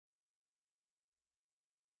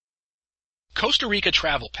Costa Rica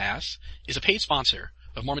Travel Pass is a paid sponsor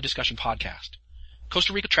of Mormon Discussion Podcast.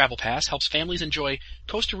 Costa Rica Travel Pass helps families enjoy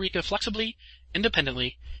Costa Rica flexibly,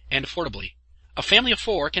 independently, and affordably. A family of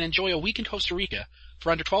 4 can enjoy a week in Costa Rica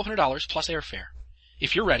for under $1,200 plus airfare.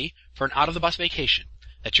 If you're ready for an out-of-the-bus vacation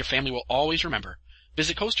that your family will always remember,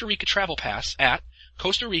 visit Costa Rica Travel Pass at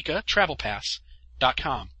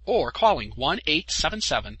CostaRicaTravelPass.com or calling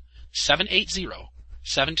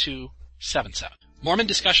 1-877-780-7277. Mormon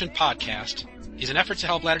Discussion Podcast is an effort to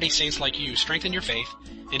help Latter-day Saints like you strengthen your faith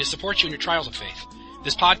and to support you in your trials of faith.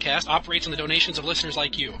 This podcast operates on the donations of listeners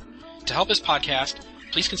like you. To help this podcast,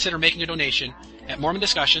 please consider making a donation at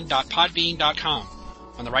mormondiscussion.podbean.com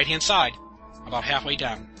on the right-hand side, about halfway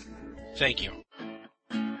down. Thank you.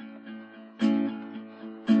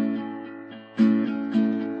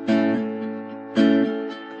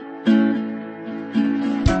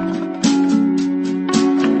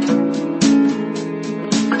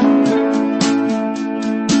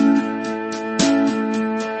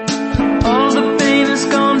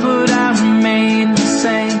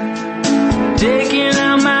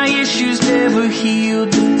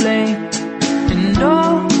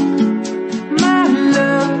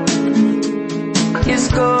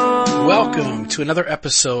 To another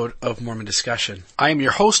episode of Mormon Discussion. I am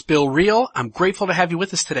your host, Bill Reel. I'm grateful to have you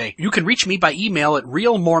with us today. You can reach me by email at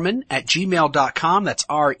reelmormon@gmail.com. That's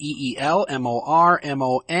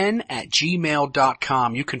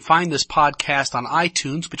REELMORMON@gmail.com. You can find this podcast on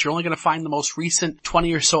iTunes, but you're only going to find the most recent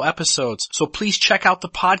 20 or so episodes. So please check out the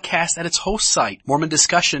podcast at its host site,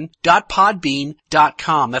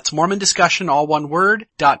 mormondiscussion.podbean.com. That's Mormon Discussion, all one word,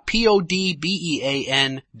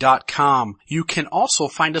 .podbean.com. You can also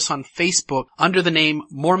find us on Facebook under the name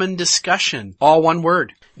Mormon Discussion, all one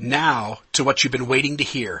word. Now to what you've been waiting to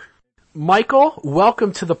hear. Michael,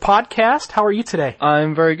 welcome to the podcast. How are you today?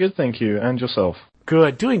 I'm very good, thank you. And yourself?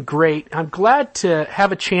 Good, doing great. I'm glad to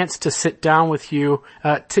have a chance to sit down with you.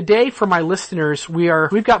 Today, for my listeners,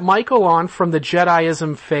 we've got Michael on from the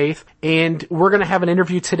Jediism faith, and we're going to have an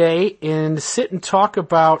interview today and sit and talk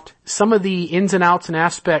about some of the ins and outs and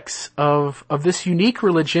aspects of this unique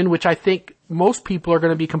religion, which I think most people are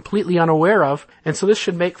going to be completely unaware of, and so this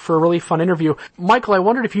should make for a really fun interview. Michael, I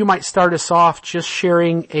wondered if you might start us off just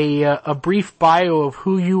sharing a brief bio of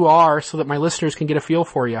who you are so that my listeners can get a feel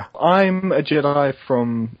for you. I'm a Jedi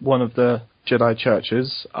from one of the Jedi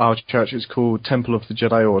churches. Our church is called Temple of the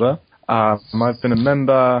Jedi Order. I've been a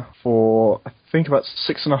member for, I think, about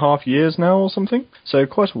 6.5 years now or something, so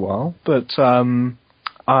quite a while, but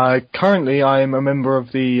currently I'm a member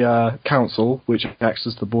of the council, which acts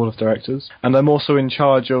as the board of directors, and I'm also in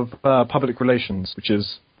charge of public relations, which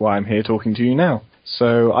is why I'm here talking to you now.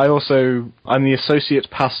 So I'm the associate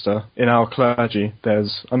pastor in our clergy.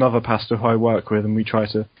 There's another pastor who I work with, and we try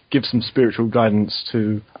to give some spiritual guidance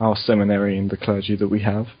to our seminary and the clergy that we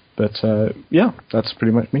have. But yeah, that's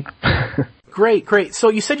pretty much me. Great. So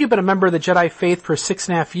you said you've been a member of the Jedi faith for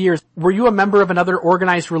 6.5 years. Were you a member of another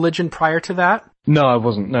organized religion prior to that? No, I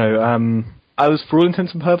wasn't. No, I was, for all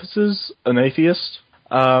intents and purposes, an atheist.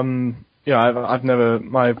 I've never.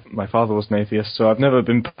 My father was an atheist, so I've never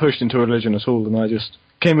been pushed into a religion at all. And I just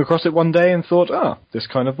came across it one day and thought, this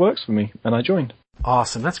kind of works for me, and I joined.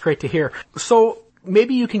 Awesome, that's great to hear. So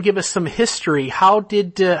maybe you can give us some history. How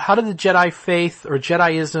did the Jedi faith or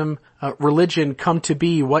Jediism religion come to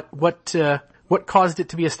be? What caused it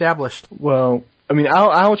to be established? Well, I mean,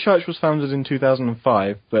 our church was founded in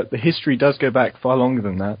 2005, but the history does go back far longer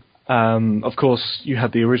than that. Of course, you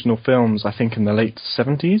had the original films, I think, in the late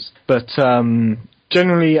 70s, but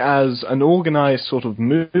generally as an organized sort of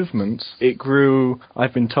movement, it grew,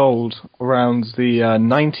 I've been told, around the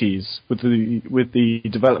 90s with the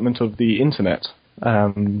development of the internet.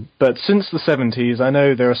 But since the 70s, I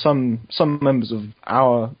know there are some members of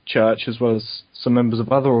our church, as well as some members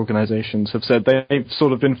of other organizations, have said they've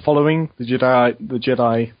sort of been following the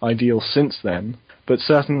Jedi ideal since then. But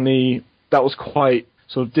certainly that was quite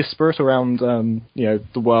sort of disparate around, the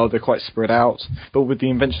world. They're quite spread out. But with the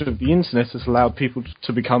invention of the internet, it's allowed people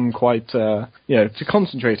to become quite, to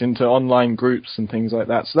concentrate into online groups and things like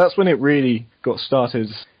that. So that's when it really got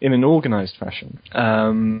started in an organized fashion.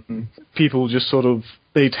 People just sort of,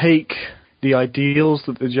 they take the ideals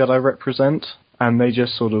that the Jedi represent, and they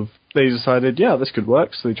decided, this could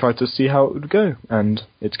work, so they tried to see how it would go, and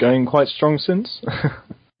it's going quite strong since.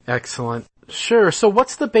 Excellent. Sure. So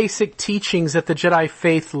what's the basic teachings that the Jedi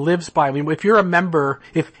faith lives by? I mean, if you're a member,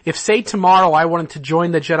 if say tomorrow I wanted to join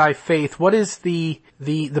the Jedi faith, what is the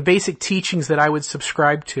basic teachings that I would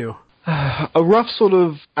subscribe to? A rough sort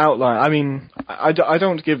of outline. I mean, I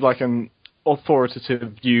don't give like an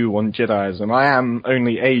authoritative view on Jediism. I am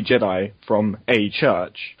only a Jedi from a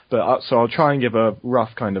church, but so I'll try and give a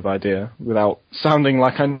rough kind of idea without sounding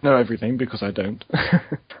like I know everything, because I don't.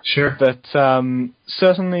 Sure. But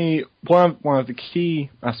certainly one of the key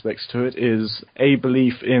aspects to it is a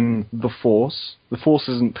belief in the Force. The Force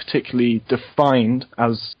isn't particularly defined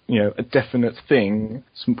as, a definite thing.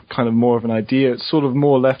 It's kind of more of an idea. It's sort of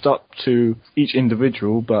more left up to each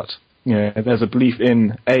individual, but if there's a belief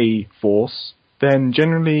in a force, then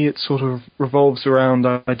generally it sort of revolves around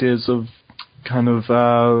ideas of kind of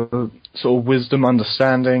sort of wisdom,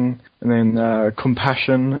 understanding, and then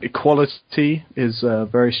compassion. Equality is a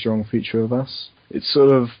very strong feature of us. It's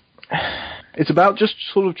about just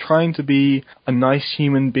sort of trying to be a nice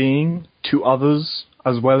human being to others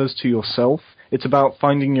as well as to yourself. It's about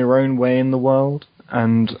finding your own way in the world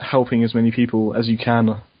and helping as many people as you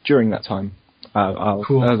can during that time.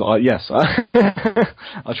 Cool. Yes.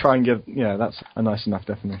 I'll try and give, that's a nice enough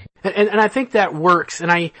definition. And I think that works. And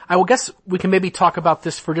I will guess we can maybe talk about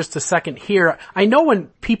this for just a second here. I know when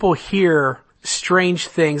people hear strange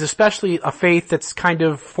things, especially a faith that's kind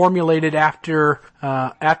of formulated after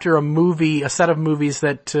a movie, a set of movies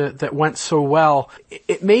that went so well,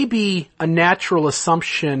 it may be a natural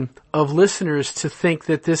assumption of listeners to think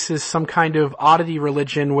that this is some kind of oddity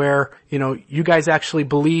religion where, you guys actually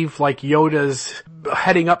believe like Yoda's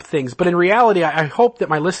heading up things. But in reality, I hope that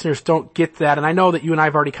my listeners don't get that. And I know that you and I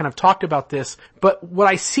have already kind of talked about this, but what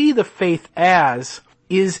I see the faith as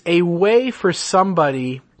is a way for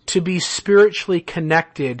somebody to be spiritually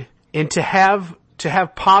connected and to have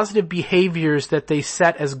positive behaviors that they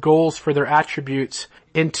set as goals for their attributes,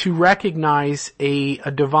 and to recognize a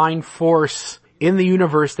divine force in the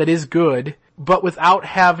universe that is good, but without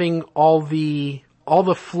having all the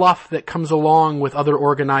fluff that comes along with other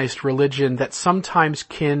organized religion that sometimes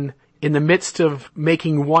can, in the midst of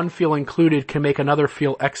making one feel included, can make another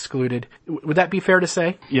feel excluded. Would that be fair to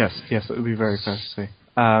say? Yes, it would be very fair to say.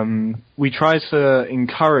 We try to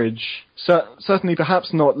encourage, certainly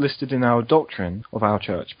perhaps not listed in our doctrine of our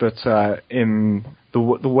church, but in the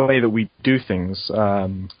way that we do things,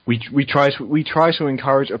 we try to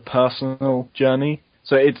encourage a personal journey.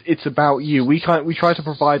 So it's about you. We try to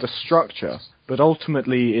provide a structure, but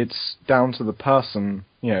ultimately it's down to the person,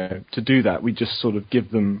 to do that. We just sort of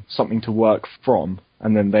give them something to work from,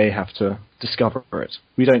 and then they have to discover it.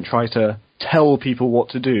 We don't try to tell people what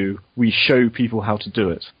to do. We show people how to do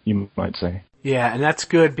it, you might say. Yeah, and that's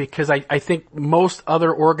good, because I think most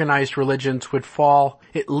other organized religions would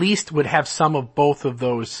have some of both of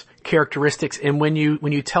those characteristics. And when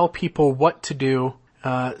you tell people what to do,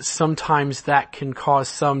 sometimes that can cause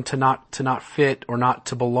some to not fit or not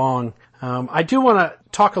to belong. I do want to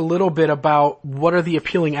talk a little bit about what are the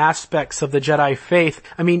appealing aspects of the Jedi faith.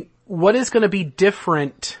 I mean, what is going to be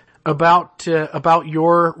different about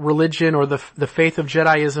your religion or the faith of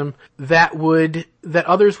Jediism that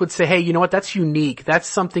others would say, hey, you know what, that's unique. That's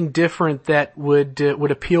something different that would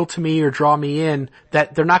appeal to me or draw me in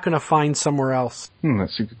that they're not going to find somewhere else.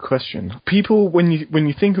 That's a good question. People, when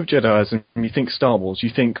you think of Jediism, you think Star Wars,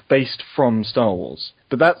 you think based from Star Wars.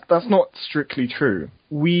 But that's not strictly true.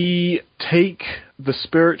 We take the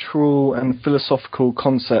spiritual and philosophical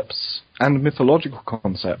concepts and mythological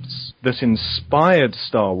concepts that inspired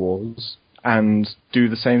Star Wars and do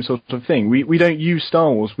the same sort of thing. We don't use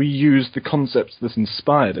Star Wars, we use the concepts that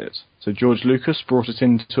inspired it. So George Lucas brought it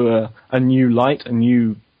into a new light, a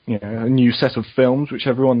new set of films which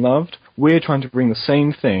everyone loved. We're trying to bring the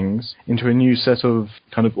same things into a new set of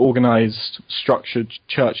kind of organized, structured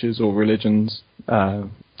churches or religions.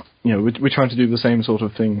 We're trying to do the same sort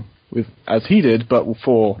of thing as he did, but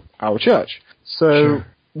for our church. So sure.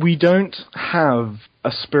 We don't have a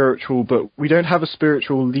spiritual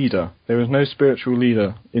leader. There is no spiritual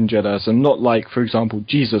leader in Jediism, not like, for example,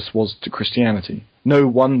 Jesus was to Christianity. No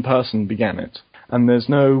one person began it. And there's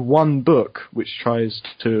no one book which tries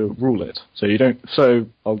to rule it. So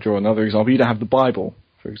I'll draw another example. You don't have the Bible,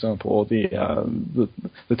 for example, or the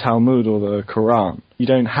Talmud or the Quran. You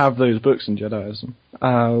don't have those books in Jediism.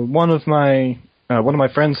 One of my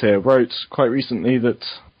friends here wrote quite recently that,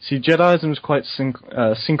 see, Jediism is quite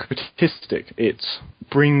syncretistic. It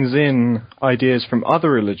brings in ideas from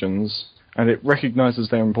other religions and it recognizes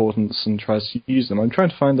their importance and tries to use them. I'm trying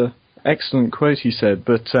to find an excellent quote he said,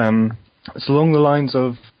 but it's along the lines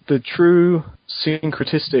of, the true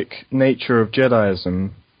syncretistic nature of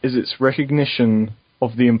Jediism is its recognition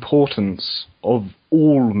of the importance of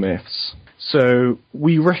all myths. So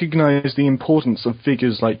we recognize the importance of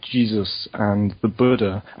figures like Jesus and the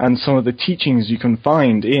Buddha and some of the teachings you can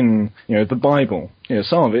find in, the Bible.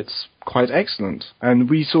 Some of it's quite excellent. And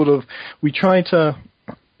we try to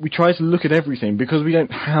we try to look at everything because we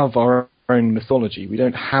don't have our own mythology. We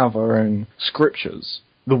don't have our own scriptures.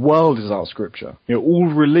 The world is our scripture. All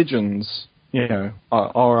religions, are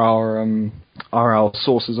our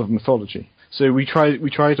sources of mythology. So we try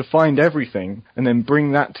to find everything and then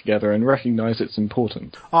bring that together and recognize it's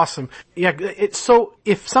important. Awesome. Yeah. So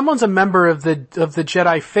if someone's a member of the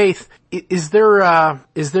Jedi faith, is there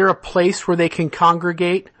a place where they can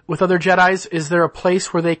congregate with other Jedis? Is there a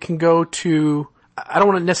place where they can go to? I don't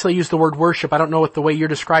want to necessarily use the word worship. I don't know what the way you're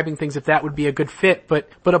describing things, if that would be a good fit, but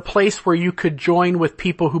a place where you could join with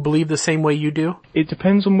people who believe the same way you do? It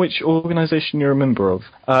depends on which organization you're a member of.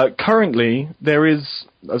 Currently, there is,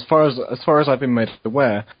 as far as I've been made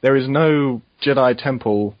aware, there is no Jedi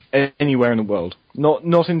temple anywhere in the world.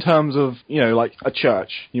 Not in terms of, like a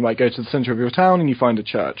church. You might go to the center of your town and you find a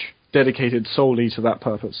church dedicated solely to that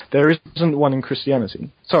purpose. There isn't one in Christianity.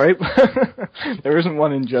 Sorry, there isn't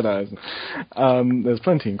one in Judaism. There's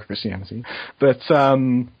plenty in Christianity. But,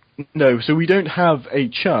 no, so we don't have a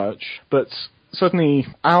church, but certainly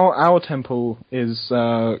our temple is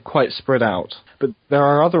quite spread out. But there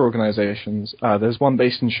are other organizations. There's one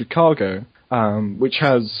based in Chicago, which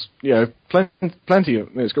has, plenty of,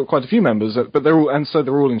 it's got quite a few members, but they're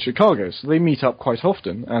all in Chicago, so they meet up quite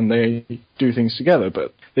often, and they do things together,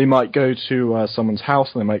 but they might go to someone's house,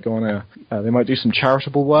 and they might go on they might do some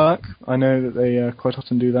charitable work. I know that they quite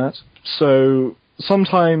often do that. So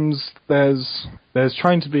sometimes there's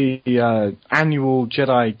trying to be annual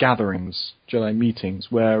Jedi gatherings, Jedi meetings,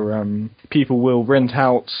 where people will rent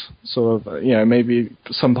out sort of, maybe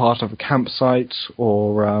some part of a campsite,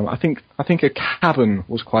 or I think a cabin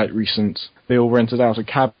was quite recent. They all rented out a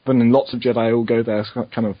cabin, and lots of Jedi all go there,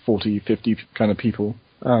 kind of 40, 50 kind of people,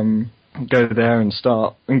 go there and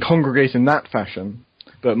start and congregate in that fashion,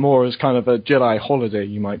 but more as kind of a Jedi holiday,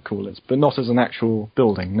 you might call it, but not as an actual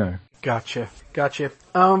building, no. Gotcha.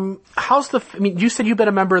 You said you've been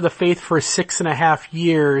a member of the faith for 6.5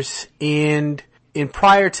 years, and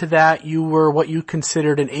prior to that, you were what you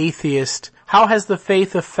considered an atheist. How has the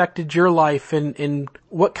faith affected your life, and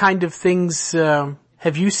what kind of things,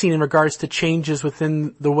 have you seen in regards to changes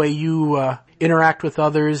within the way you, interact with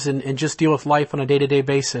others and just deal with life on a day-to-day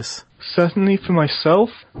basis? Certainly for myself,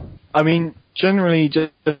 generally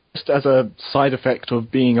just as a side effect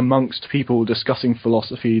of being amongst people discussing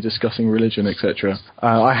philosophy, discussing religion, etc.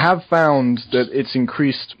 I have found that it's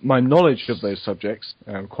increased my knowledge of those subjects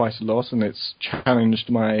quite a lot, and it's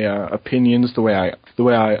challenged my opinions, the way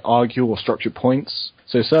I argue or structure points.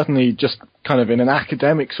 So certainly, just kind of in an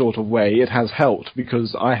academic sort of way, it has helped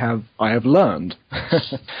because I have learned.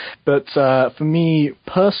 But for me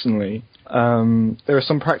personally, there are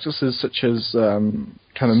some practices such as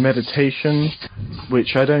kind of meditation,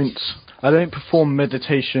 which I don't perform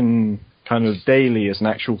meditation kind of daily as an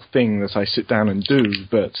actual thing that I sit down and do,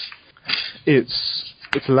 but it's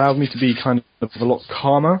allowed me to be kind of a lot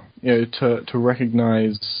calmer, to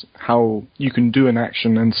recognize how you can do an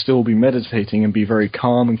action and still be meditating and be very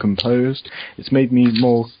calm and composed. It's made me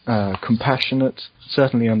more compassionate,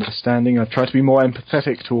 certainly understanding. I've tried to be more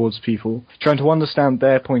empathetic towards people, trying to understand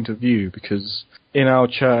their point of view, because in our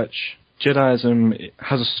church, Jediism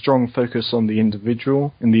has a strong focus on the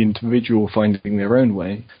individual, and the individual finding their own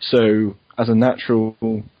way. So, as a natural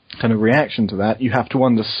kind of reaction to that, you have to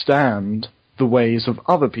understand the ways of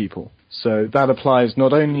other people. So that applies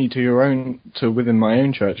not only to within my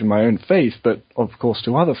own church and my own faith, but of course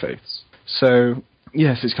to other faiths. So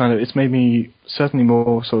yes, it's made me certainly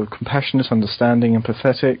more sort of compassionate, understanding,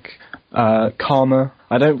 empathetic, calmer.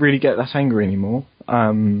 I don't really get that angry anymore.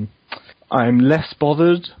 I'm less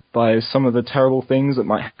bothered by some of the terrible things that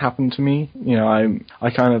might happen to me. I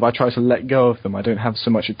try to let go of them. I don't have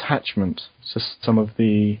so much attachment to some of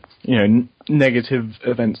the, negative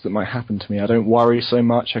events that might happen to me. I don't worry so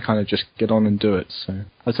much. I kind of just get on and do it. So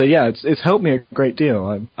I'd say, yeah, it's helped me a great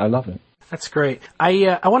deal. I love it. That's great.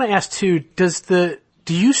 I want to ask too,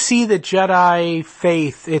 do you see the Jedi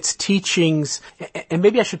faith, its teachings, and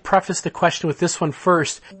maybe I should preface the question with this one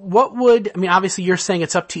first. Obviously you're saying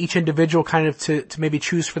it's up to each individual kind of to maybe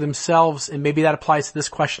choose for themselves, and maybe that applies to this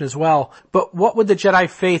question as well. But what would the Jedi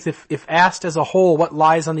faith, if asked as a whole, what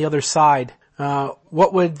lies on the other side?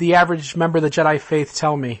 What would the average member of the Jedi faith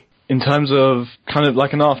tell me? In terms of kind of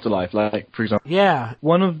like an afterlife, like, for example. Yeah.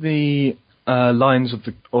 One of the lines of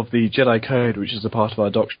the Jedi Code, which is a part of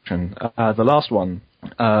our doctrine, the last one,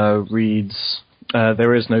 reads,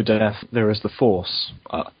 there is no death, there is the Force,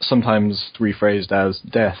 sometimes rephrased as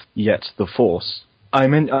death, yet the Force. I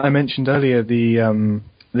mentioned earlier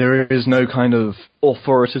there is no kind of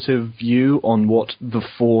authoritative view on what the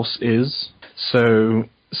Force is. So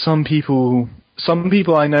some people some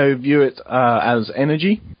people I know view it as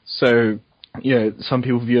energy. So, some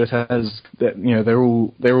people view it as that,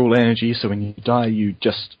 they're all energy. So when you die,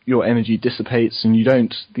 your energy dissipates, and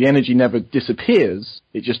the energy never disappears.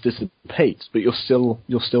 It just dissipates, but you're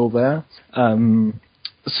still there.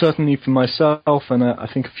 Certainly for myself and I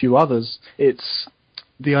think a few others, it's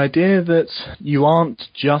the idea that you aren't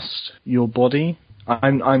just your body.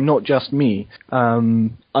 I'm not just me.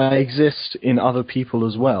 I exist in other people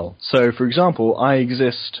as well. So, for example, I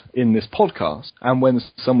exist in this podcast, and when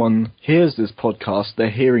someone hears this podcast,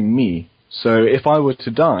 they're hearing me. So if I were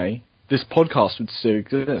to die, this podcast would still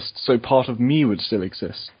exist. So part of me would still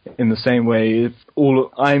exist. In the same way,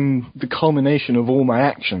 I'm the culmination of all my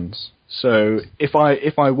actions. So if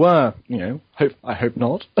I were, I hope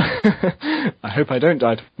not. I hope I don't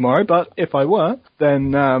die tomorrow, but if I were,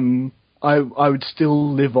 then I would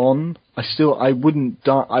still live on. I wouldn't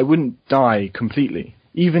die completely.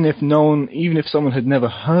 Even if someone had never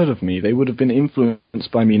heard of me, they would have been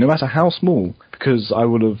influenced by me, no matter how small, because I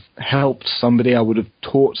would have helped somebody, I would have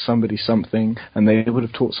taught somebody something, and they would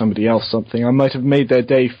have taught somebody else something. I might have made their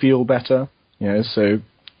day feel better, so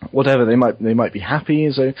whatever, they might be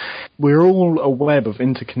happy. So we're all a web of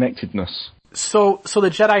interconnectedness. So the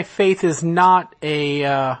Jedi faith is not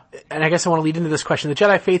and I guess I want to lead into this question. The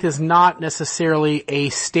Jedi faith is not necessarily a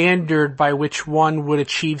standard by which one would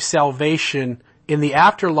achieve salvation in the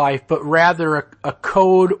afterlife, but rather a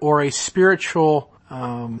code or a spiritual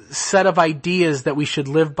set of ideas that we should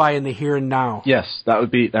live by in the here and now. Yes, that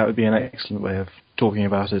would be an excellent way of talking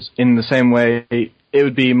about it. In the same way, it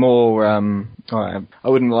would be more. I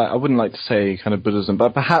wouldn't like to say kind of Buddhism,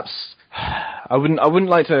 but perhaps. I wouldn't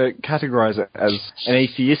like to categorize it as an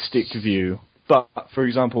atheistic view, but for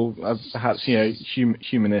example, perhaps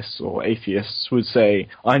humanists or atheists would say,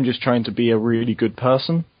 I'm just trying to be a really good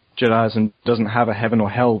person. Jediism doesn't have a heaven or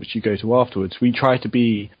hell which you go to afterwards. We try to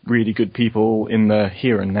be really good people in the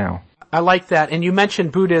here and now. I like that. And you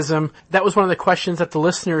mentioned Buddhism. That was one of the questions that the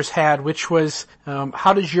listeners had, which was,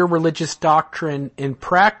 how does your religious doctrine in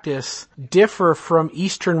practice differ from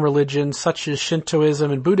Eastern religions such as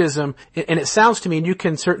Shintoism and Buddhism? And it sounds to me, and you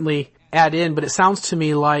can certainly add in, but it sounds to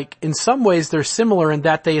me like in some ways they're similar in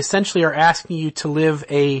that they essentially are asking you to live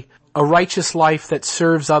a righteous life that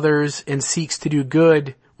serves others and seeks to do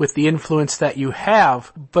good with the influence that you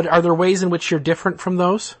have. But are there ways in which you're different from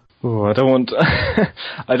those? Oh, I don't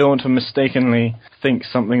want to mistakenly think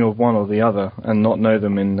something of one or the other and not know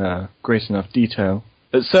them in great enough detail.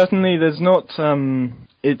 But certainly there's not,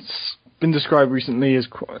 it's been described recently as,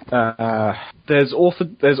 there's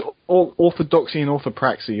orthodoxy and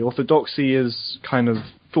orthopraxy. Orthodoxy is kind of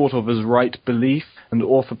thought of as right belief, and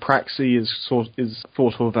orthopraxy is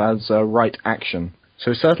thought of as right action.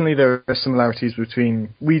 So certainly there are similarities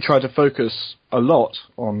between, we try to focus a lot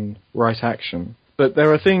on right action. But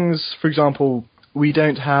there are things, for example, we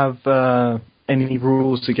don't have any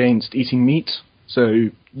rules against eating meat. So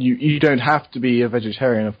you don't have to be a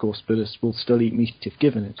vegetarian, of course. Buddhists will still eat meat if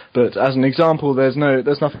given it. But as an example, there's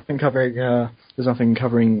nothing covering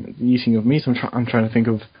the eating of meat. I'm trying to think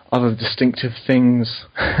of other distinctive things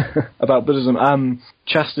about Buddhism.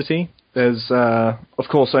 Chastity. There's of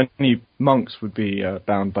course only monks would be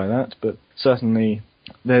bound by that, but certainly.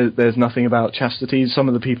 There's nothing about chastity. Some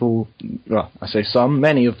of the people, well, I say some,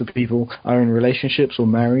 many of the people are in relationships or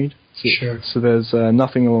married. Sure. So there's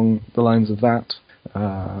nothing along the lines of that.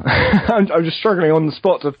 I'm just struggling on the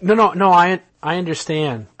spot. No, I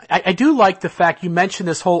understand. I do like the fact you mentioned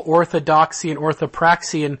this whole orthodoxy and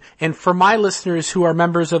orthopraxy, and for my listeners who are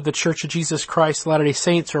members of the Church of Jesus Christ, Latter-day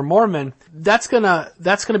Saints, or Mormon, that's gonna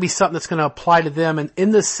be something that's gonna apply to them, and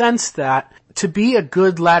in the sense that to be a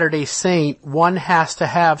good Latter-day Saint, one has to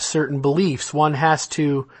have certain beliefs. One has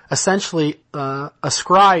to essentially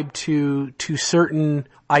ascribe to certain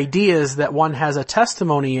ideas that one has a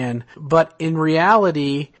testimony in. But in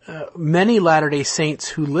reality, many Latter-day Saints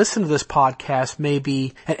who listen to this podcast may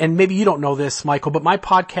be, and maybe you don't know this, Michael, but my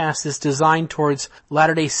podcast is designed towards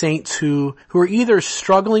Latter-day Saints who are either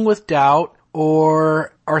struggling with doubt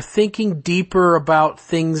or are thinking deeper about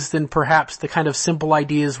things than perhaps the kind of simple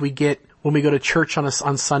ideas we get when we go to church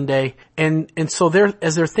on Sunday. And so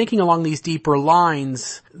as they're thinking along these deeper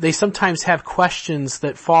lines, they sometimes have questions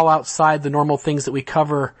that fall outside the normal things that we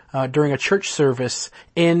cover during a church service.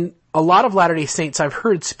 And a lot of Latter-day Saints I've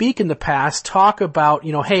heard speak in the past talk about,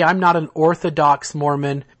 hey, I'm not an Orthodox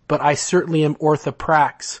Mormon, but I certainly am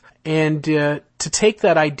orthoprax. And to take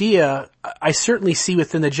that idea, I certainly see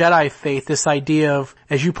within the Jedi faith this idea of,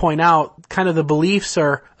 as you point out, kind of the beliefs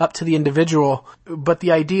are up to the individual, but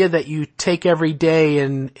the idea that you take every day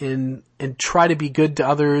and try to be good to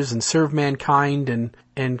others and serve mankind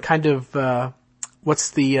and kind of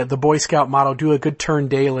what's the Boy Scout motto? Do a good turn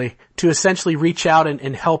daily, to essentially reach out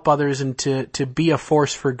and help others and to be a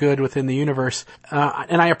force for good within the universe.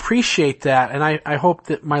 And I appreciate that, and I hope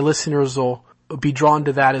that my listeners will be drawn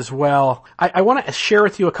to that as well. I want to share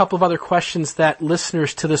with you a couple of other questions that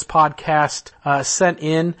listeners to this podcast sent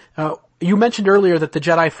in. You mentioned earlier that the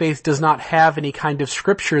Jedi faith does not have any kind of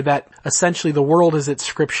scripture, that essentially the world is its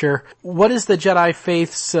scripture. What is the Jedi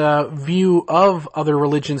faith's view of other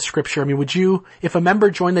religions' scripture? I mean, would you, if a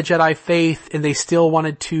member joined the Jedi faith and they still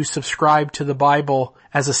wanted to subscribe to the Bible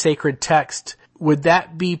as a sacred text, would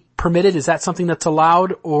that be permitted? Is that something that's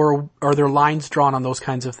allowed, or are there lines drawn on those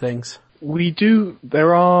kinds of things? We do,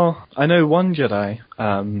 I know one Jedi,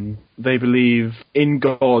 they believe in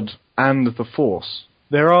God and the Force.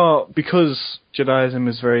 Because Jediism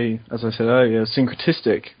is very, as I said earlier,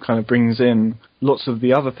 syncretistic, kind of brings in lots of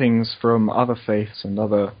the other things from other faiths and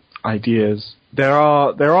other ideas. There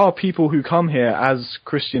are people who come here as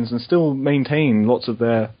Christians and still maintain lots of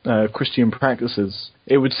their Christian practices.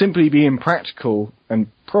 It would simply be impractical and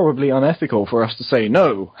probably unethical for us to say,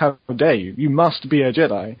 no, how dare you? You must be a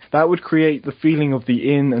Jedi. That would create the feeling of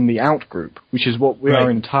the in and the out group, which is what we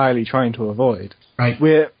are entirely trying to avoid. Right.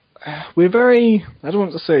 We're very, I don't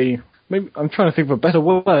want to say, maybe I'm trying to think of a better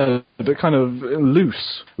word, but kind of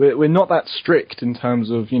loose. We're not that strict in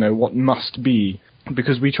terms of, what must be,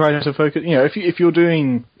 because we try to focus, if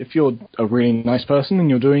you're a really nice person and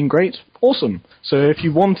you're doing great, awesome. So if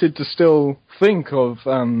you wanted to still think of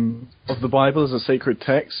the Bible as a sacred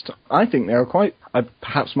text, I think I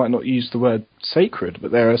perhaps might not use the word sacred,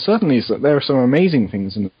 but there are some amazing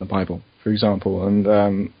things in the Bible, for example, and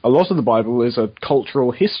a lot of the Bible is a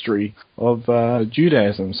cultural history of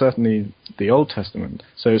Judaism, certainly the Old Testament.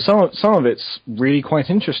 So some of it's really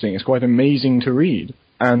quite interesting. It's quite amazing to read,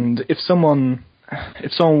 and if someone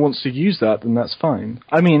wants to use that, then that's fine.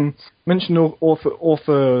 I mean, mention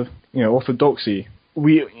orthodoxy.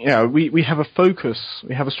 We have a focus.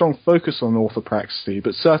 We have a strong focus on orthopraxy,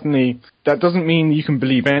 but certainly that doesn't mean you can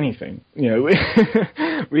believe anything. We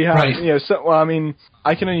have. Right.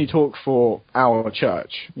 I can only talk for our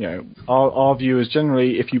church. Our view is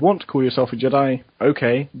generally, if you want to call yourself a Jedi,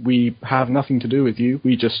 okay, we have nothing to do with you.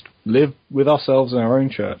 We just live with ourselves in our own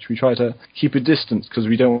church. We try to keep a distance because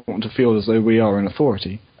we don't want to feel as though we are an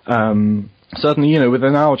authority. Certainly,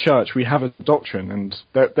 within our church, we have a doctrine, and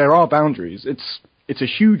there are boundaries. It's a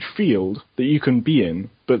huge field that you can be in,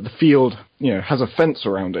 but the field, has a fence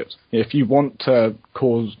around it. If you want to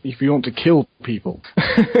kill people,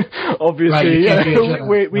 obviously,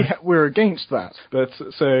 we're against that. But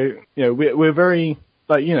we're very,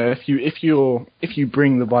 if you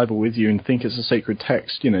bring the Bible with you and think it's a sacred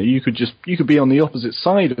text, you could be on the opposite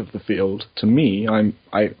side of the field. To me,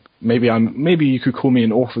 maybe you could call me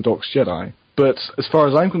an Orthodox Jedi. But as far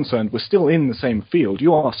as I'm concerned, we're still in the same field.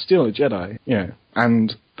 You are still a Jedi,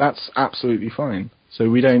 and that's absolutely fine. So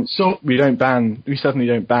we certainly don't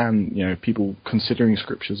ban, people considering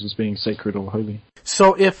scriptures as being sacred or holy.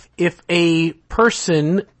 So if a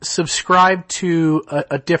person subscribed to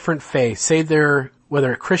a different faith, say they're,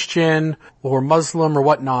 whether a Christian or Muslim or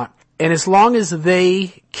whatnot, and as long as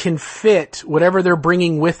they can fit whatever they're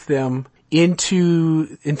bringing with them into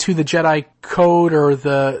the Jedi code or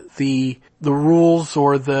the rules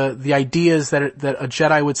or the ideas that a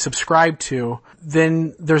Jedi would subscribe to,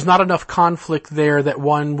 then there's not enough conflict there that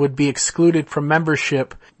one would be excluded from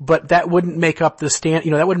membership, but that wouldn't make up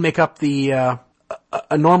that wouldn't make up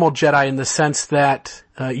a normal Jedi in the sense that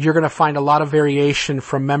you're going to find a lot of variation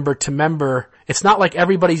from member to member. It's not like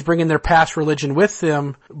everybody's bringing their past religion with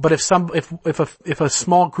them, but if a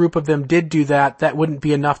small group of them did do that, that wouldn't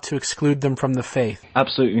be enough to exclude them from the faith.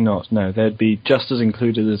 Absolutely not. No, they'd be just as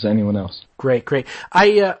included as anyone else. Great.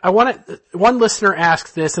 One listener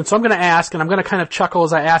asked this, and so I'm going to ask, and I'm going to kind of chuckle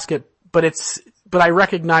as I ask it, but I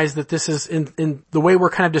recognize that this is, in the way we're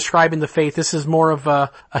kind of describing the faith, this is more of a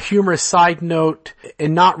humorous side note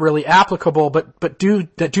and not really applicable, but do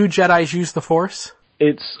Jedis use the Force?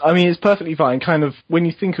 It's perfectly fine. Kind of, when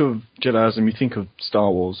you think of Jediism, you think of Star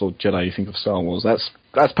Wars, or Jedi, you think of Star Wars.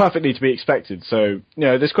 That's perfectly to be expected. So,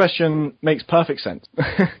 this question makes perfect sense.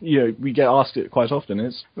 We get asked it quite often.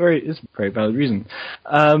 It's a very valid reason.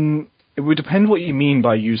 It would depend what you mean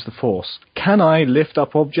by use the Force. Can I lift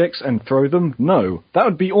up objects and throw them? No. That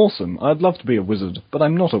would be awesome. I'd love to be a wizard, but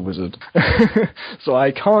I'm not a wizard. So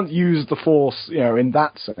I can't use the Force, in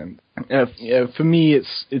that sense. For me,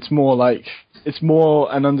 it's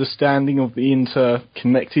more an understanding of the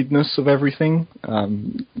interconnectedness of everything.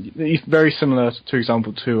 It's very similar, for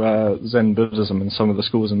example, to Zen Buddhism and some of the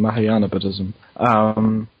schools in Mahayana Buddhism.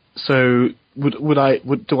 So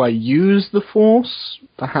do I use the Force?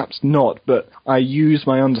 Perhaps not, but I use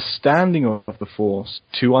my understanding of the Force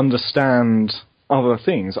to understand other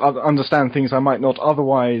things, understand things I might not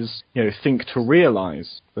otherwise, think to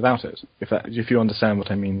realize without it. If you understand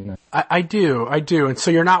what I mean. I do. And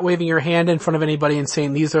so you're not waving your hand in front of anybody and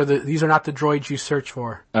saying these are not the droids you search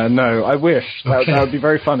for. No, I wish that would be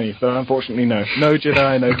very funny, but unfortunately, no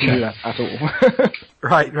Jedi can do that at all.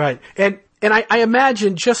 Right. And I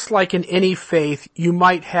imagine, just like in any faith, you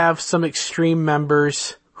might have some extreme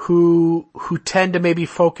members who tend to maybe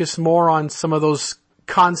focus more on some of those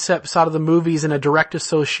concepts out of the movies in a direct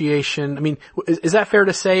association. I mean, is that fair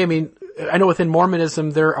to say? I mean, I know within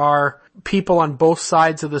Mormonism there are people on both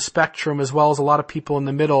sides of the spectrum as well as a lot of people in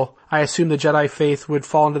the middle. I assume the Jedi faith would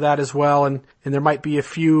fall into that as well, and there might be a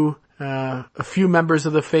few members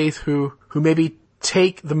of the faith who maybe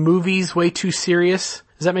take the movies way too serious.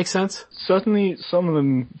 Does that make sense? Certainly some of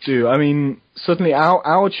them do. I mean, certainly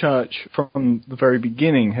our church from the very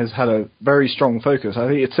beginning has had a very strong focus. I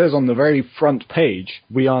think it says on the very front page,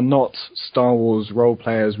 we are not Star Wars role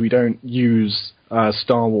players. We don't use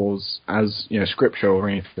Star Wars as, scripture or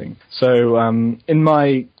anything. So, in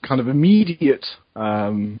my kind of immediate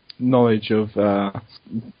knowledge of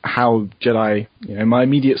how Jedi, my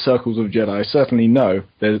immediate circles of Jedi, certainly know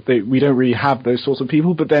that we don't really have those sorts of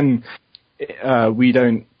people, but then we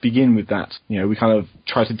don't begin with that. We kind of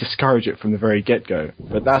try to discourage it from the very get-go.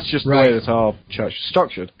 But that's just the way that our church is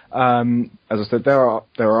structured. As I said, there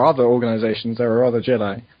are other organizations, there are other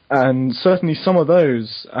Jedi, and certainly some of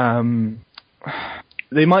those,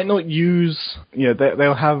 they might not use,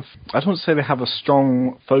 they'll have, I don't want to say they have a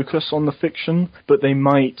strong focus on the fiction, but they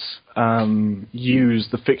might use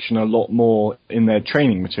the fiction a lot more in their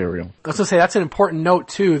training material. I was going to say, that's an important note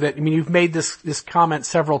too, that, you've made this comment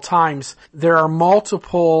several times. There are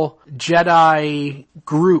multiple Jedi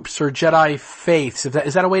groups or Jedi faiths.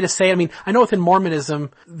 Is that a way to say it? I mean, I know within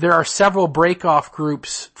Mormonism, there are several break-off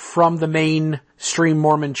groups from the mainstream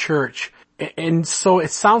Mormon church. And so it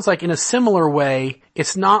sounds like in a similar way,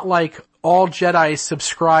 it's not like all Jedi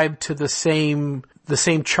subscribe to the same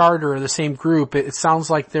charter or the same group. It sounds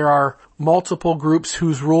like there are multiple groups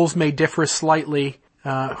whose rules may differ slightly,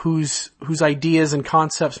 whose ideas and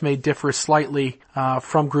concepts may differ slightly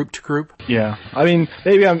from group to group. Yeah, I mean,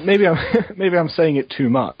 maybe I'm saying it too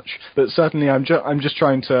much, but certainly I'm just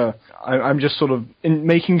trying to. I'm just sort of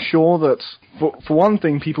making sure that, for one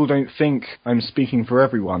thing, people don't think I'm speaking for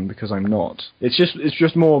everyone, because I'm not. It's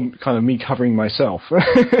just more kind of me covering myself.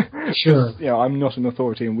 Sure. I'm not an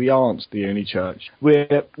authority, and we aren't the only church.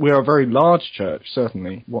 We're a very large church,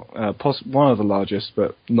 certainly, one of the largest,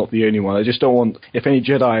 but not the only one. I just don't want, if any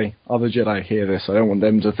other Jedi hear this, I don't want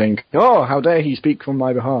them to think, oh, how dare he speak on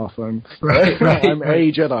my behalf. I'm right. I'm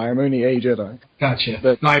a Jedi. I'm only a Jedi. Gotcha.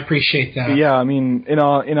 But, no, I appreciate that. Yeah, I mean, in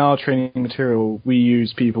our training material, we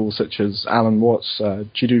use people such as Alan Watts,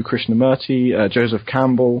 Jiddu Krishnamurti, Joseph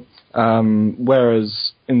Campbell,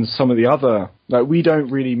 whereas in some of the other, we don't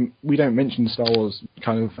mention Star Wars.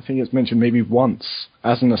 Kind of, I think it's mentioned maybe once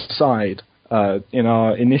as an aside in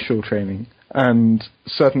our initial training. And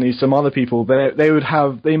certainly some other people,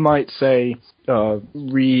 they might say,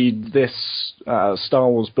 read this Star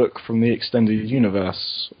Wars book from the Extended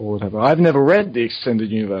Universe or whatever. I've never read the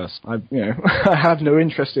Extended Universe. I have no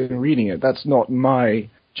interest in reading it. That's not my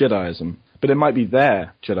Jediism. But it might be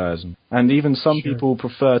their Jediism. And even some people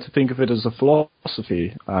prefer to think of it as a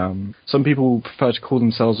philosophy. Some people prefer to call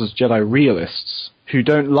themselves as Jedi realists, who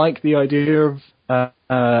don't like the idea of a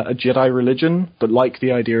Jedi religion, but like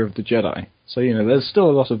the idea of the Jedi. So, there's still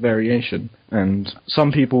a lot of variation, and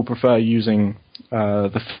some people prefer using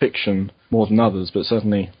the fiction more than others, but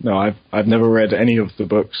certainly, no, I've never read any of the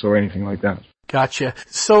books or anything like that. Gotcha.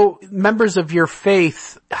 So, members of your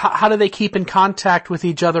faith, how do they keep in contact with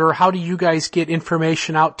each other, or how do you guys get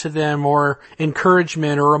information out to them, or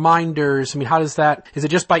encouragement, or reminders? I mean, how does that, is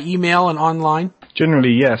it just by email and online?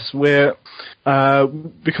 Generally, yes. We're,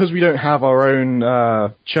 because we don't have our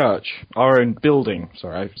own church, our own building,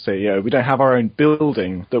 we don't have our own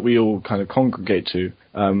building that we all kind of congregate to.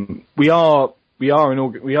 We are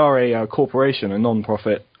a corporation, a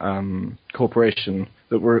non-profit corporation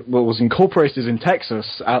that was incorporated in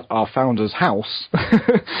Texas at our founder's house,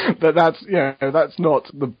 but that's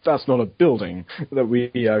not a building that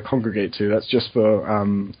we congregate to. That's just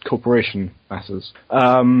for corporation matters.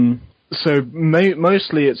 So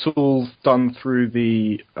mostly it's all done through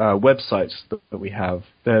the websites that we have.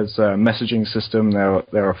 There's a messaging system.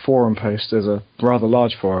 There are forum posts. There's a rather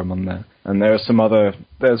large forum on there, and there are some other.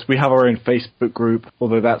 We have our own Facebook group,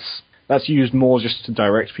 although that's used more just to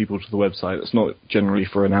direct people to the website. It's not generally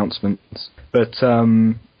for announcements. But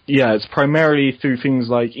Yeah, it's primarily through things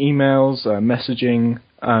like emails, messaging.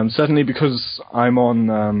 Certainly because I'm on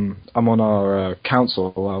our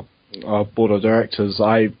council, our board of directors.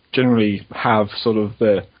 I generally have sort of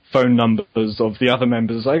the phone numbers of the other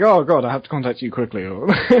members, like, oh god, I have to contact you quickly, or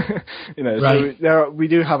Right. So we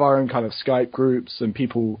do have our own kind of Skype groups, and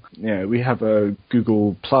people, we have a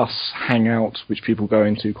Google Plus Hangout which people go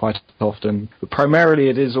into quite often. But primarily,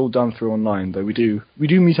 it is all done through online. Though we do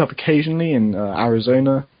meet up occasionally in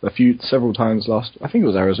Arizona, several times I think it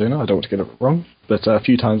was Arizona. I don't want to get it wrong, but a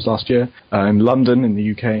few times last year, in London in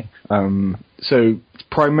the UK. So it's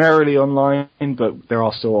primarily online, but there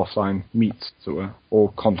are still offline meets, as it were,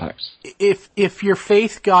 or contacts. If your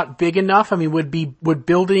faith got big enough, I mean, would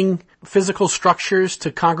building physical structures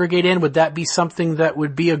to congregate in, would that be something that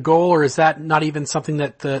would be a goal, or is that not even something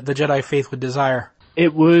that the Jedi faith would desire?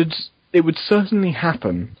 It would certainly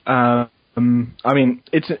happen. I mean,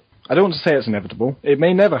 I don't want to say it's inevitable. It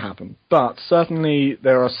may never happen, but certainly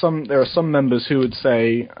there are some members who would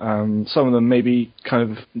say, some of them maybe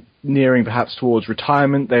kind of nearing perhaps towards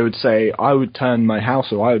retirement. They would say, I would turn my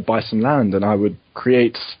house, or I would buy some land, and I would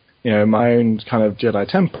create, my own kind of Jedi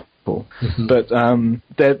temple. Mm-hmm. But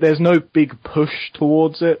there's no big push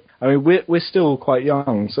towards it. I mean, we're still quite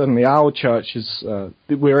young. Certainly, our church is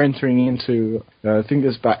we're entering into I think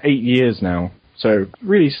it's about 8 years now. So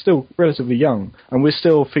really still relatively young. And we're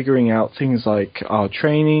still figuring out things like our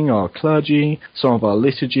training, our clergy, some of our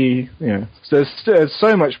liturgy, So there's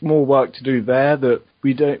so much more work to do there that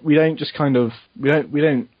we don't just kind of, we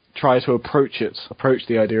don't try to approach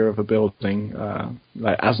the idea of a building,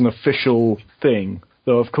 like as an official thing.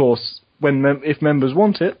 Though of course, if members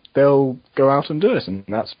want it, they'll go out and do it, and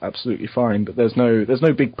that's absolutely fine. But there's no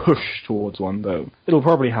big push towards one, though. It'll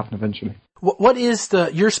probably happen eventually. What is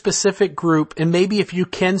your specific group, and maybe if you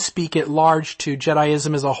can speak at large to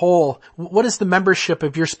Jediism as a whole, what is the membership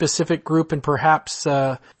of your specific group and perhaps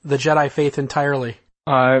the Jedi faith entirely?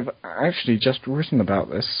 I've actually just written about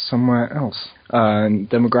this somewhere else.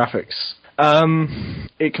 Demographics.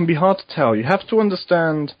 It can be hard to tell. You have to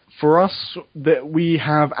understand, for us, that we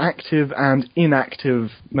have active and inactive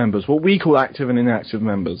members, what we call active and inactive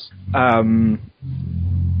members.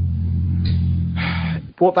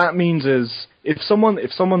 What that means is, if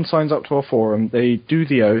someone signs up to our forum, they do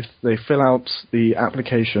the oath, they fill out the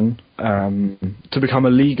application to become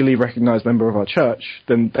a legally recognized member of our church,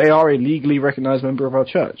 then they are a legally recognized member of our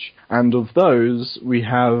church. And of those, we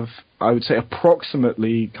have, I would say,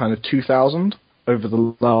 approximately kind of 2,000 over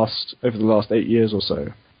the last 8 years or so.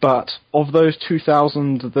 But of those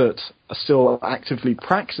 2,000 that are still actively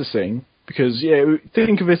practicing, because,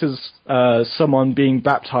 think of it as someone being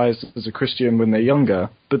baptized as a Christian when they're younger,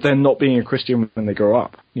 but then not being a Christian when they grow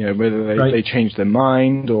up. Whether they change their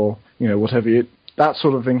mind or, whatever, that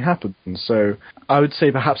sort of thing happens. So I would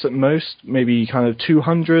say perhaps at most, maybe kind of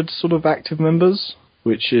 200 sort of active members,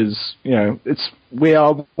 which is, we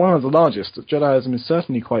are one of the largest. Jediism is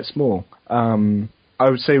certainly quite small. I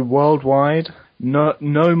would say worldwide,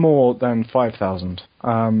 no more than 5,000.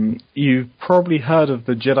 You've probably heard of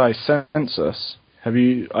the Jedi census. Have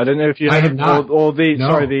you? I don't know if you I have not.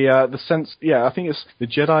 The sense. Yeah, I think it's the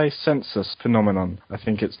Jedi census phenomenon. I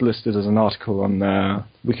think it's listed as an article on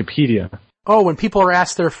Wikipedia. Oh, when people are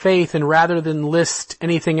asked their faith, and rather than list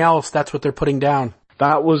anything else, that's what they're putting down.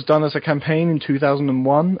 That was done as a campaign in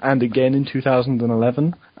 2001 and again in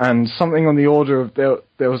 2011, and something on the order of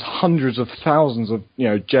there was hundreds of thousands of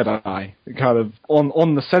Jedi kind of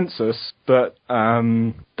on the census, but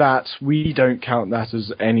that we don't count that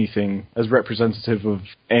as anything as representative of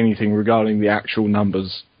anything regarding the actual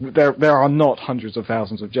numbers. There are not hundreds of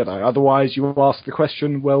thousands of Jedi. Otherwise, you would ask the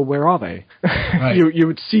question, well, where are they? Right. You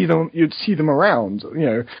would see them. You'd see them around.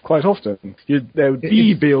 Quite often. There would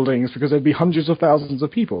be buildings because there'd be hundreds of thousands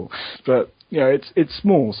of people. But it's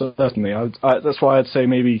small, so certainly. That's why I'd say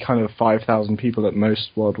maybe kind of 5,000 people at most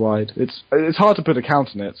worldwide. It's hard to put a count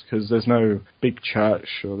on it because there's no big church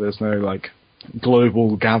or there's no like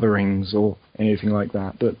global gatherings or anything like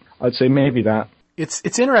that. But I'd say maybe that.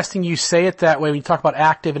 It's interesting you say it that way when you talk about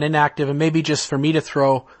active and inactive, and maybe just for me to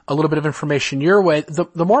throw a little bit of information your way.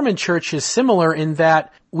 The Mormon Church is similar in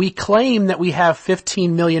that we claim that we have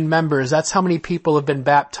 15 million members. That's how many people have been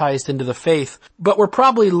baptized into the faith. But we're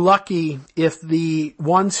probably lucky if the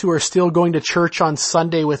ones who are still going to church on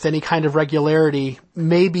Sunday with any kind of regularity,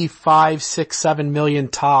 maybe 5, 6, 7 million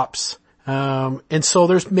tops. And so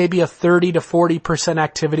there's maybe a 30 to 40%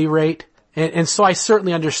 activity rate. And so I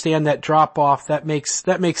certainly understand that drop off. That makes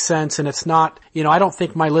sense. And it's not, I don't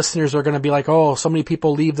think my listeners are going to be like, oh, so many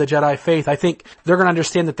people leave the Jedi faith. I think they're going to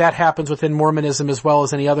understand that happens within Mormonism as well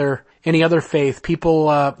as any other faith.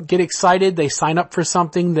 People, get excited. They sign up for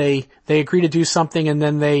something. They agree to do something, and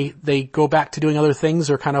then they go back to doing other things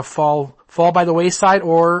or kind of fall by the wayside,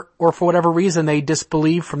 or for whatever reason they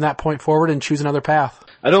disbelieve from that point forward and choose another path.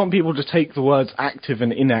 I don't want people to take the words active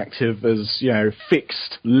and inactive as,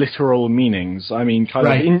 fixed literal meanings. I mean, kind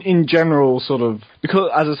right. of in general, sort of,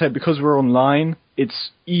 because, as I said, because we're online,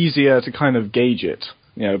 it's easier to kind of gauge it,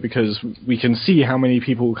 because we can see how many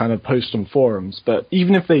people kind of post on forums. But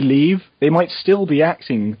even if they leave, they might still be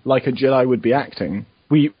acting like a Jedi would be acting.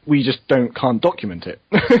 We just can't document it.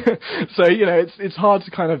 So, it's hard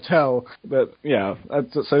to kind of tell that,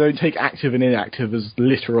 so don't take active and inactive as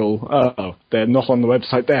literal, they're not on the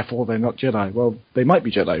website, therefore they're not Jedi. Well, they might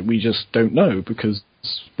be Jedi, we just don't know because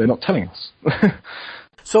they're not telling us.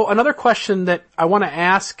 So another question that I want to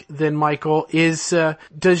ask then, Michael, is,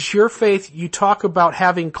 does your faith, you talk about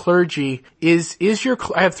having clergy, I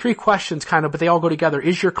have three questions kind of, but they all go together.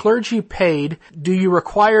 Is your clergy paid? Do you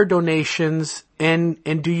require donations?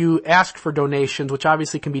 And do you ask for donations, which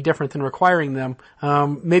obviously can be different than requiring them?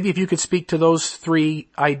 Maybe if you could speak to those three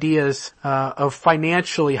ideas, of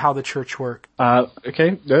financially how the church works.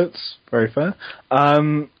 Okay, that's very fair.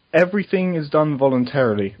 Everything is done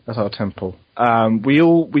voluntarily at our temple. We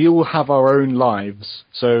all have our own lives,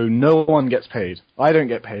 so no one gets paid. I don't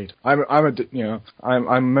get paid. I'm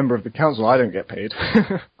a member of the council. I don't get paid.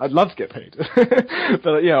 I'd love to get paid,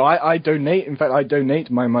 but I donate. In fact, I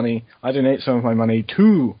donate my money. I donate some of my money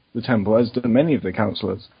to the temple, as do many of the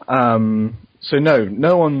councillors. So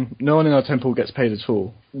no one in our temple gets paid at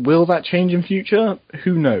all. Will that change in future?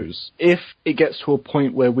 Who knows? If it gets to a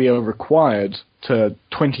point where we are required to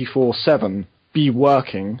 24/7 be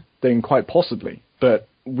working, then quite possibly. But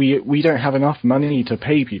we don't have enough money to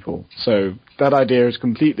pay people. So that idea is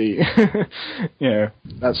completely, that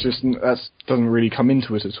doesn't really come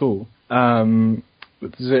into it at all.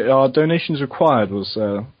 Are donations required was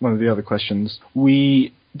one of the other questions.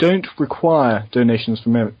 We don't require donations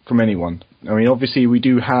from anyone. I mean, obviously we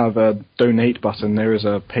do have a donate button. There is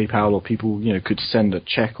a PayPal, or people, could send a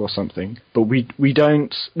check or something. But we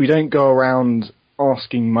don't go around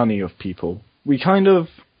asking money of people. We sit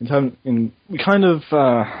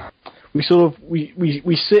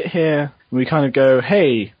here and we kind of go,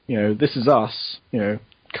 hey, this is us,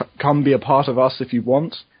 come be a part of us if you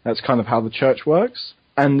want. That's kind of how the church works.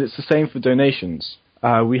 And it's the same for donations.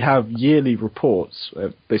 We have yearly reports.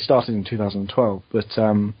 They started in 2012, but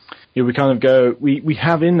we kind of go. We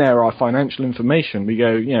have in there our financial information. We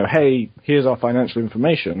go, hey, here's our financial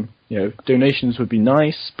information. Donations would be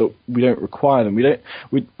nice, but we don't require them. We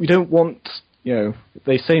don't want.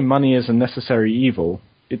 They say money is a necessary evil.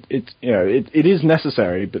 It is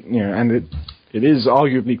necessary, but and it is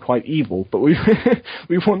arguably quite evil, but we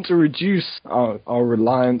want to reduce our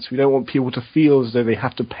reliance. We don't want people to feel as though they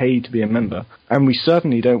have to pay to be a member. And we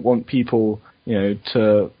certainly don't want people,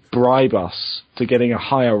 to bribe us to getting a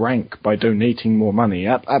higher rank by donating more money.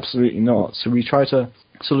 Absolutely not. So we try to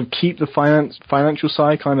sort of keep the financial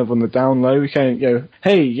side kind of on the down low. We can,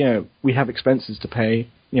 hey, we have expenses to pay.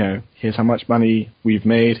 Here's how much money we've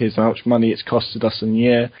made. Here's how much money it's costed us in a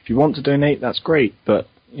year. If you want to donate, that's great. But,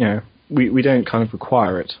 we don't kind of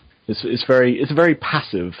require it. It's a very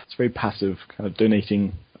passive kind of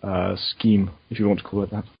donating scheme, if you want to call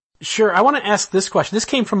it that. Sure. I want to ask this question. This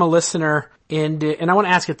came from a listener, and I want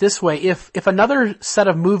to ask it this way. If another set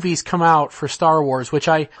of movies come out for Star Wars, which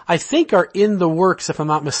I think are in the works, if I'm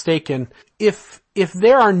not mistaken, if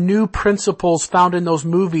there are new principles found in those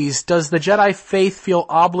movies, does the Jedi faith feel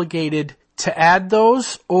obligated to add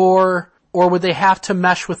those, or would they have to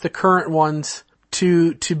mesh with the current ones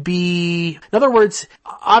to be, in other words,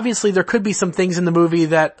 obviously there could be some things in the movie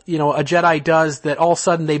that, a Jedi does that all of a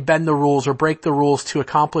sudden they bend the rules or break the rules to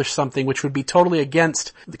accomplish something which would be totally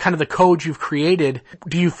against kind of the code you've created.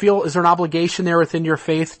 Do you feel, is there an obligation there within your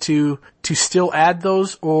faith to still add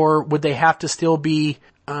those, or would they have to still be,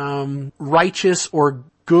 righteous or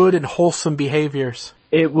good and wholesome behaviors?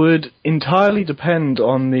 It would entirely depend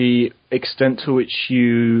on the extent to which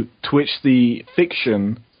the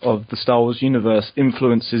fiction of the Star Wars universe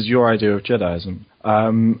influences your idea of Jediism.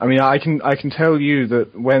 I can tell you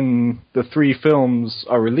that when the 3 films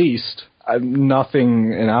are released,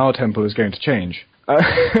 nothing in our temple is going to change.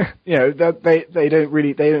 that they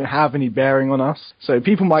don't have any bearing on us. So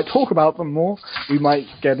people might talk about them more. We might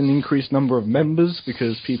get an increased number of members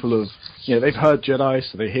because people have, they've heard Jedi,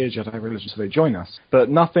 so they hear Jedi religion, so they join us. But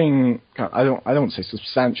nothing, I don't want to say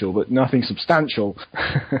substantial, but nothing substantial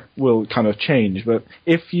will kind of change. But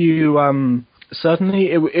if you,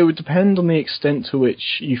 certainly it would depend on the extent to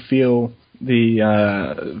which you feel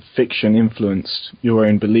the fiction influenced your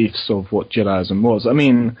own beliefs of what Jediism was. I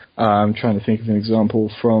mean, I'm trying to think of an example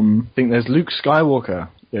from, I think there's Luke Skywalker.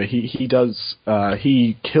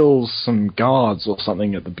 He kills some guards or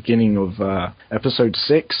something at the beginning of episode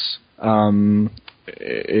 6 in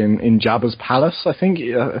Jabba's palace. I think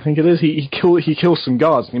it is. He kills some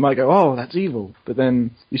guards, and you might go, oh, that's evil. But then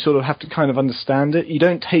you sort of have to kind of understand it. You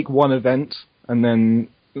don't take one event and then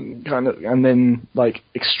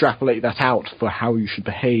extrapolate that out for how you should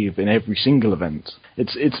behave in every single event.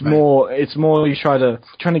 It's right. more you trying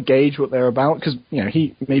to gauge what they're about, because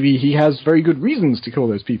he has very good reasons to kill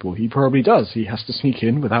those people. He probably does. He has to sneak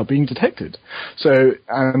in without being detected. So,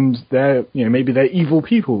 and they're maybe they're evil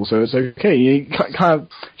people, so it's okay. You kind of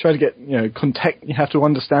try to get context. You have to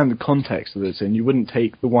understand the context that it's in. You wouldn't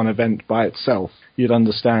take the one event by itself. You'd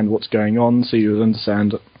understand what's going on, so you would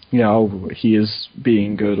understand, he is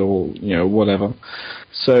being good or, whatever.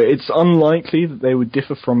 So it's unlikely that they would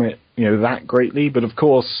differ from it, that greatly. But of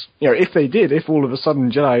course, if they did, if all of a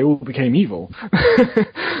sudden Jedi all became evil,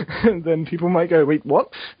 then people might go, wait, what?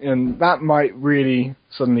 And that might really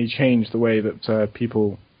suddenly change the way that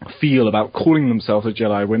people feel about calling themselves a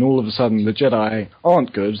Jedi, when all of a sudden the Jedi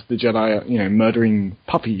aren't good. The Jedi are, murdering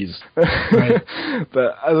puppies. Right.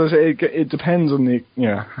 But as I say, it depends on the,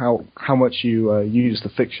 how much you use the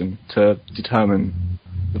fiction to determine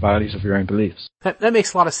the values of your own beliefs. That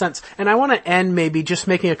makes a lot of sense. And I want to end maybe just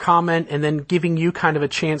making a comment and then giving you kind of a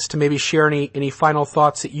chance to maybe share any final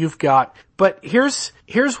thoughts that you've got. But here's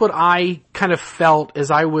what I kind of felt as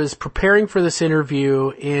I was preparing for this interview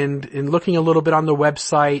and looking a little bit on the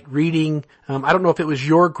website, reading, I don't know if it was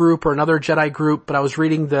your group or another Jedi group, but I was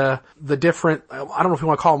reading the different, I don't know if you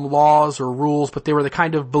want to call them laws or rules, but they were the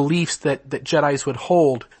kind of beliefs that Jedis would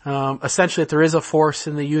hold. Essentially that there is a force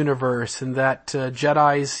in the universe and that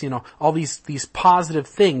Jedis, all these positive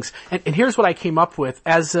things. And here's what I came up with.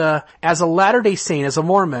 As a Latter-day Saint, as a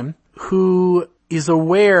Mormon, who is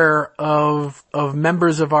aware of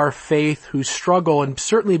members of our faith who struggle, and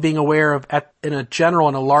certainly being aware of in a general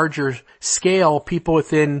and a larger scale, people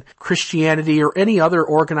within Christianity or any other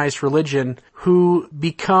organized religion who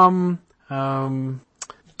become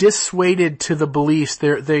dissuaded to the beliefs.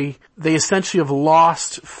 They essentially have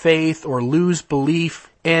lost faith or lose belief,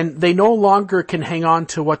 and they no longer can hang on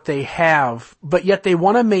to what they have, but yet they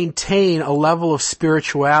want to maintain a level of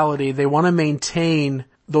spirituality. They want to maintain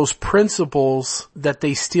those principles that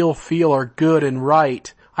they still feel are good and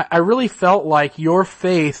right. I really felt like your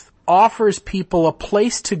faith offers people a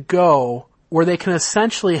place to go where they can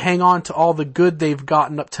essentially hang on to all the good they've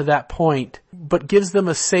gotten up to that point, but gives them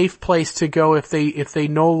a safe place to go if they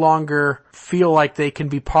no longer feel like they can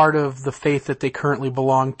be part of the faith that they currently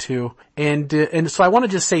belong to. And so I want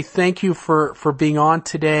to just say thank you for being on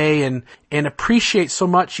today and appreciate so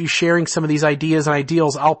much you sharing some of these ideas and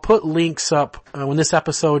ideals. I'll put links up when this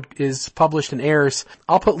episode is published and airs.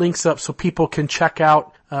 I'll put links up so people can check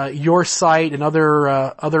out your site and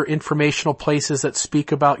other informational places that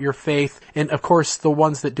speak about your faith, and of course the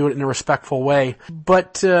ones that do it in a respectful way.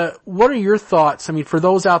 But what are your thoughts? I mean, for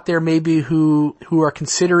those out there maybe who are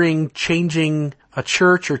considering changing a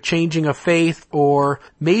church or changing a faith, or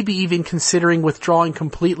maybe even considering withdrawing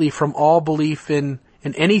completely from all belief in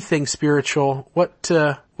anything spiritual, what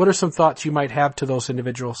are some thoughts you might have to those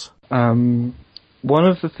individuals? One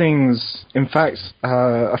of the things, in fact,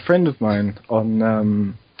 a friend of mine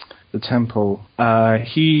on the temple,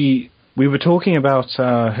 we were talking about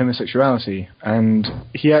homosexuality, and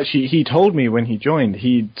he told me when he joined,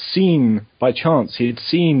 he'd seen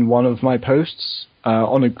one of my posts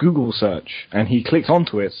on a Google search, and he clicked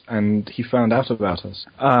onto it, and he found out about us.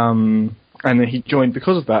 And then he joined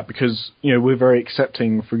because of that, because, we're very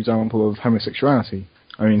accepting, for example, of homosexuality.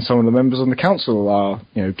 I mean, some of the members on the council are,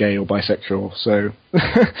 gay or bisexual, so,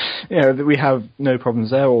 we have no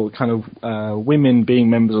problems there, or kind of, women being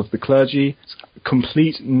members of the clergy. It's a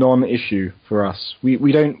complete non-issue for us.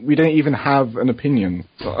 We don't even have an opinion.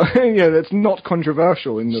 That's not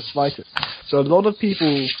controversial in the slightest. So a lot of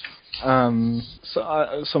people, some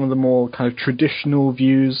of the more kind of traditional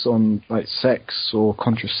views on, like, sex or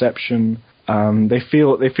contraception, they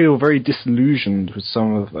feel very disillusioned with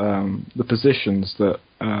some of the positions that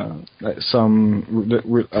some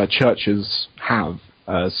churches have.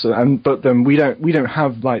 But then we don't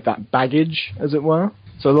have like that baggage, as it were.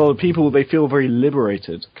 So a lot of people, they feel very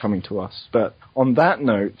liberated coming to us. But on that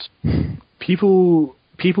note, people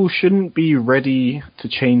shouldn't be ready to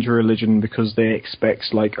change a religion because they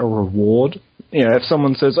expect like a reward. You know, if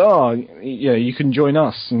someone says, "Oh, yeah, you can join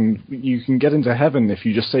us and you can get into heaven if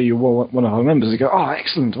you just say you're one of our members," they go, "Oh,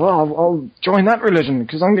 excellent! Well, I'll join that religion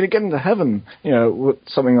because I'm going to get into heaven." You know,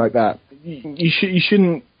 something like that. You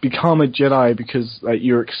shouldn't become a Jedi because like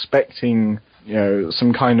you're expecting, you know,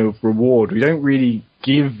 some kind of reward. We don't really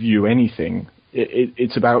give you anything.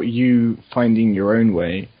 It's about you finding your own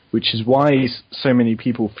way, which is why so many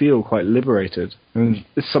people feel quite liberated. And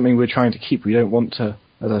it's something we're trying to keep. We don't want to,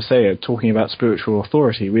 as I say, talking about spiritual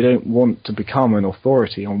authority, we don't want to become an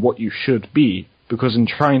authority on what you should be, because in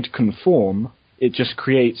trying to conform, it just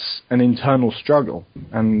creates an internal struggle,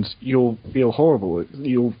 and you'll feel horrible.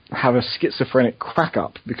 You'll have a schizophrenic crack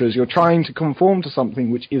up because you're trying to conform to something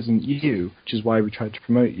which isn't you, which is why we try to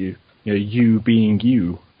promote you. You know, you being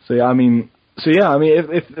you. So yeah, I mean,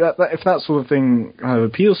 if that sort of thing kind of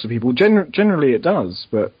appeals to people, generally it does.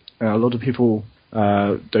 But a lot of people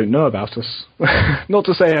don't know about us. Not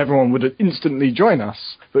to say everyone would instantly join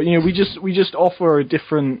us, but you know, we just offer a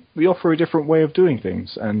different way of doing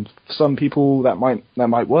things, and for some people that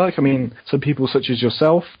might work. I mean, some people such as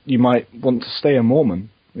yourself, you might want to stay a Mormon,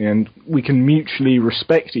 and we can mutually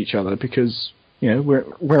respect each other because, you know,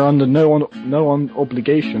 we're under no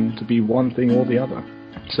obligation to be one thing or the other.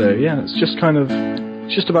 So yeah, it's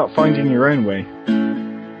just about finding your own way.